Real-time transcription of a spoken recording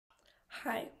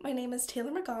Hi, my name is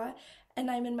Taylor McGaw, and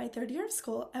I'm in my third year of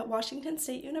school at Washington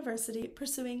State University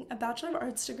pursuing a Bachelor of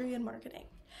Arts degree in marketing.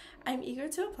 I'm eager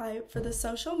to apply for the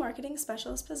Social Marketing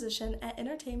Specialist position at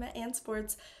Entertainment and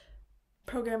Sports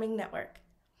Programming Network.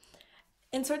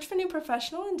 In search for new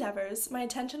professional endeavors, my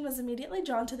attention was immediately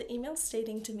drawn to the email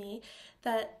stating to me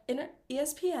that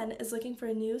ESPN is looking for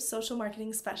a new social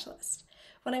marketing specialist.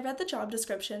 When I read the job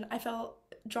description, I felt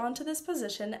drawn to this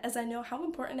position as I know how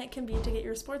important it can be to get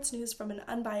your sports news from an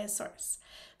unbiased source.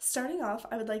 Starting off,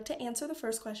 I would like to answer the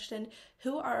first question: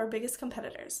 who are our biggest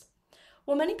competitors?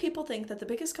 Well, many people think that the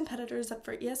biggest competitors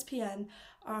for ESPN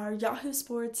are Yahoo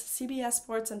Sports, CBS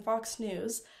Sports, and Fox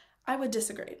News. I would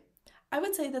disagree. I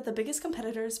would say that the biggest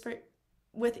competitors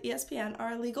with ESPN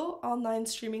are illegal online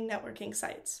streaming networking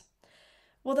sites.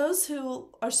 Well, those who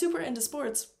are super into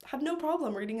sports have no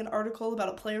problem reading an article about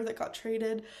a player that got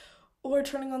traded or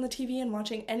turning on the TV and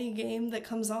watching any game that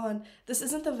comes on. This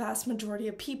isn't the vast majority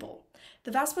of people.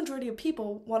 The vast majority of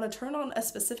people want to turn on a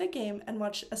specific game and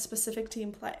watch a specific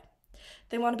team play.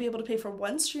 They want to be able to pay for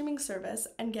one streaming service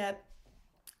and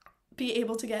be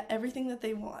able to get everything that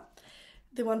they want.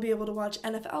 They want to be able to watch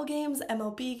NFL games,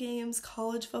 MLB games,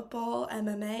 college football,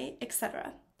 MMA,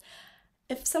 etc.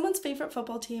 If someone's favorite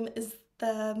football team is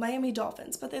the Miami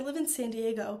Dolphins, but they live in San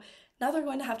Diego, now they're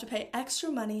going to have to pay extra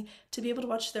money to be able to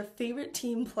watch their favorite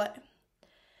team play.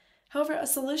 However, a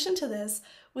solution to this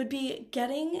would be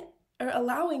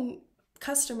allowing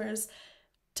customers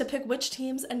to pick which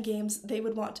teams and games they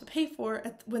would want to pay for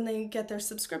when they get their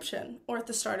subscription or at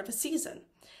the start of a season.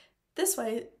 This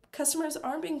way, customers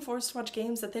aren't being forced to watch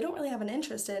games that they don't really have an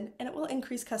interest in, and it will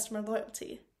increase customer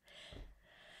loyalty.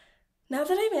 Now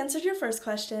that I've answered your first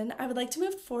question, I would like to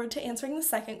move forward to answering the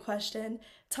second question.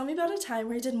 Tell me about a time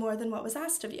where you did more than what was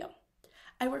asked of you.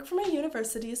 I work for my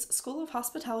university's School of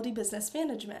Hospitality Business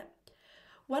Management.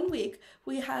 One week,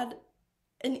 we had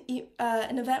an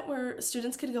event where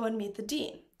students could go and meet the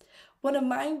dean. One of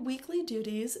my weekly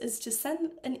duties is to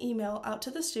send an email out to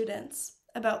the students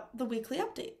about the weekly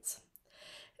updates.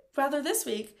 Rather, this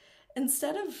week,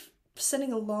 instead of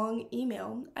sending a long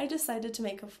email, I decided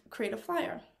to create a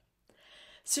flyer.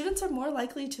 Students are more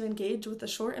likely to engage with a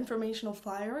short informational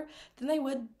flyer than they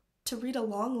would to read a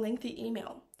long, lengthy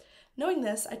email. Knowing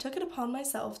this, I took it upon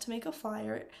myself to make a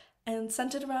flyer and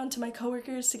sent it around to my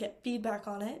coworkers to get feedback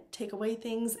on it, take away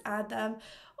things, add them,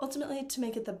 ultimately to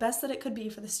make it the best that it could be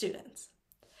for the students.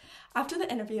 After the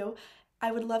interview,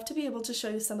 I would love to be able to show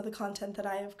you some of the content that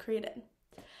I have created.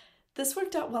 This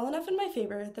worked out well enough in my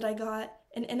favor that I got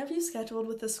an interview scheduled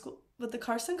with the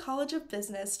Carson College of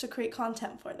Business to create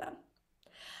content for them.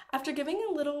 After giving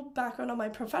a little background on my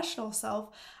professional self,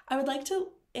 I would like to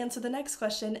answer the next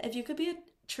question: if you could be a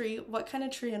tree, what kind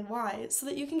of tree and why, so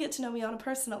that you can get to know me on a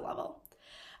personal level.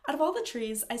 Out of all the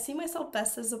trees, I see myself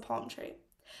best as a palm tree.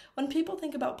 When people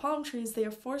think about palm trees, they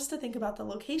are forced to think about the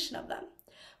location of them.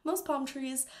 Most palm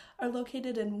trees are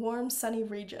located in warm, sunny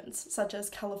regions, such as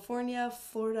California,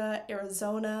 Florida,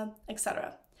 Arizona,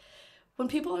 etc. When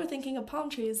people are thinking of palm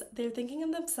trees, they are thinking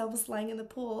of themselves lying in the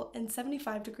pool in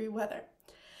 75-degree weather.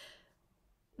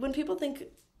 When people think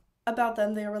about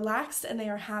them, they are relaxed and they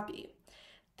are happy.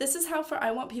 This is how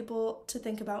I want people to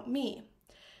think about me.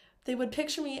 They would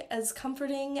picture me as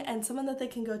comforting and someone that they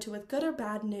can go to with good or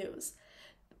bad news.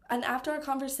 And after a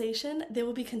conversation, they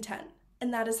will be content.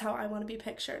 And that is how I want to be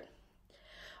pictured.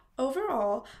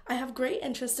 Overall, I have great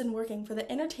interest in working for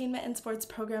the Entertainment and Sports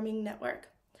Programming Network.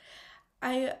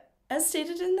 As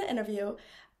stated in the interview,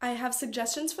 I have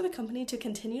suggestions for the company to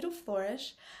continue to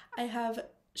flourish. I have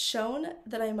shown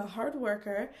that I am a hard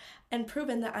worker and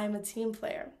proven that I am a team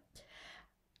player.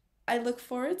 I look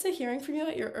forward to hearing from you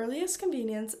at your earliest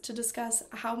convenience to discuss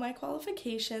how my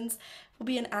qualifications will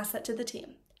be an asset to the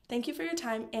team. Thank you for your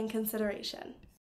time and consideration.